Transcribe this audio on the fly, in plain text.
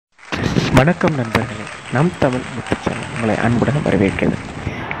வணக்கம் நண்பர்களே, நம் தமிழ் முத்து சேனல் உங்களை அன்புடன் வரவேற்கிறது.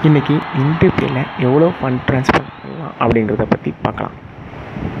 இன்றைக்கி இன்டிபேயில் எவ்வளோ ஃபண்ட் ட்ரான்ஸ்ஃபர் பண்ணலாம் அப்படிங்கிறத பற்றி பார்க்கலாம்.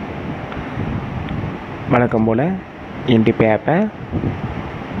 வழக்கம் போல் இன்டிபே ஆப்பை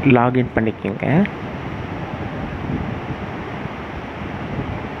லாகின் பண்ணிக்கோங்க.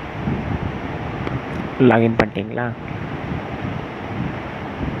 லாகின் பண்ணிட்டீங்களா?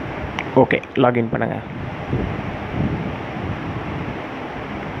 ஓகே, லாகின் பண்ணுங்கள்.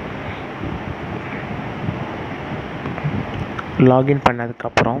 லாகின்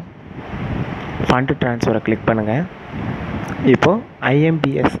பண்ணதுக்கப்புறம் ஃபண்ட் ட்ரான்ஸ்ஃபரை கிளிக் பண்ணுங்கள். இப்போது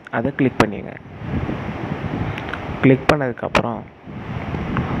ஐஎம்பிஎஸ் அதை கிளிக் பண்ணிடுங்க. கிளிக் பண்ணதுக்கப்புறம்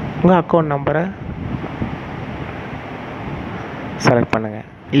உங்கள் அக்கௌண்ட் நம்பரை செலக்ட் பண்ணுங்கள்.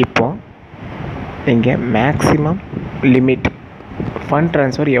 இப்போது இங்கே மேக்ஸிமம் லிமிட் ஃபண்ட்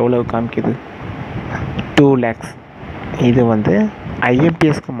ட்ரான்ஸ்ஃபர் எவ்வளோ காமிக்குது? 2 lakhs. இது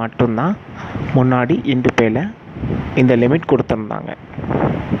ஐஎம்பிஎஸ்க்கு மட்டும்தான் முன்னாடி இன்டிபேயில் இந்த லிமிட் கொடுத்துருந்தாங்க.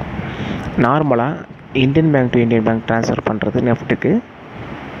 நார்மலாக Indian bank to Indian bank transfer பண்ணுறது நெஃப்ட்டுக்கு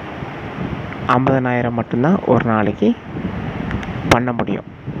 50,000 மட்டும்தான் ஒரு நாளைக்கு பண்ண முடியும்.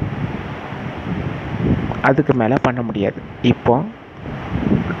 அதுக்கு மேலே பண்ண முடியாது. இப்போது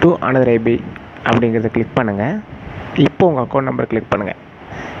டு அனதர் ஐபி அப்படிங்கிறத கிளிக் பண்ணுங்கள். இப்போது உங்கள் அக்கௌண்ட் நம்பர் கிளிக் பண்ணுங்கள்.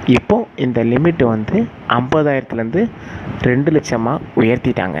 இப்போது இந்த லிமிட்டு 50,000லேருந்து 2 லட்சமாக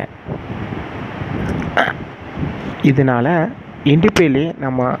உயர்த்திட்டாங்க. இதனால் இன்டிபேலே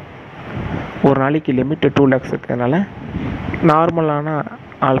நம்ம ஒரு நாளைக்கு லிமிட்டு 2 lakhs இருக்கிறதுனால நார்மலான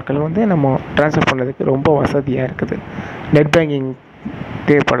ஆட்கள் நம்ம ட்ரான்ஸ்ஃபர் பண்ணுறதுக்கு ரொம்ப வசதியாக இருக்குது. நெட் பேங்கிங்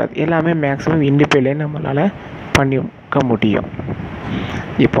தேவைப்படாது. எல்லாமே மேக்ஸிமம் இன்டிபேலே நம்மளால் பண்ணிக்க முடியும்.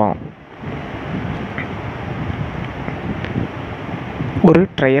 இப்போ ஒரு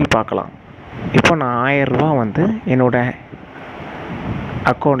ட்ரையல் பார்க்கலாம். இப்போ நான் 1000 ரூபா என்னோடய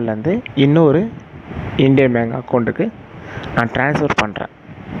அக்கௌண்ட்லேருந்து இன்னொரு இந்தியன் பேங்க் அக்கௌண்ட்டுக்கு நான் ட்ரான்ஸ்ஃபர் பண்ணுறேன்.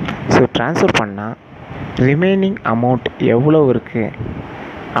 ஸோ ட்ரான்ஸ்ஃபர் பண்ணால் ரிமைனிங் அமௌண்ட் எவ்வளோ இருக்குது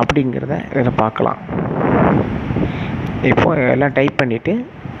அப்படிங்கிறத இதில் பார்க்கலாம். இப்போது எல்லாம் டைப் பண்ணிவிட்டு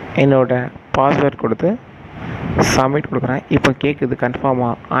என்னோடய பாஸ்வேர்ட் கொடுத்து சப்மிட் கொடுக்குறேன். இப்போ கேட்குது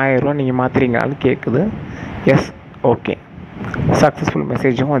கன்ஃபார்மாக 1000 ரூபா நீங்கள் மாற்றுறீங்களான்னு கேட்குது. எஸ், ஓகே, சக்ஸஸ்ஃபுல்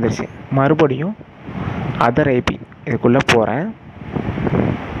மெசேஜும் வந்துடுச்சு. மறுபடியும் அதர் ஐபி இதுக்குள்ளே போகிறேன்.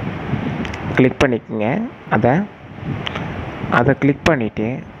 கிளிக் பண்ணிக்கோங்க. அதை கிளிக் பண்ணிவிட்டு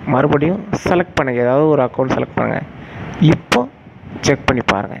மறுபடியும் செலக்ட் பண்ணுங்கள். ஏதாவது ஒரு அக்கௌண்ட் செலக்ட் பண்ணுங்கள். இப்போ செக் பண்ணி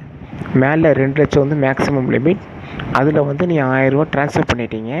பாருங்கள். மேலே 2 லட்சம் மேக்ஸிமம் லிமிட். அதில் நீங்கள் 1000 ரூபா ட்ரான்ஸ்ஃபர்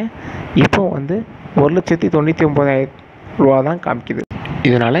பண்ணிட்டீங்க. இப்போ 1,99,000 ரூபா தான் காமிக்குது.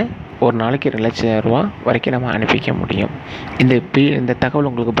 இதனால் ஒரு நாளைக்கு 2 லட்சம் ரூபா வரைக்கும் நம்ம அனுப்பிக்க முடியும். இந்த தகவல்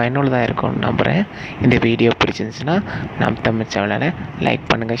உங்களுக்கு பயனுள்ளதாக இருக்கும்னு நம்புகிறேன். இந்த வீடியோ பிடிச்சிருந்துச்சுன்னா நம் தமிழ் சேனலை லைக்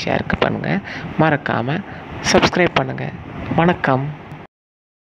பண்ணுங்கள், ஷேர் பண்ணுங்கள், மறக்காமல் சப்ஸ்கிரைப் பண்ணுங்கள். வணக்கம்.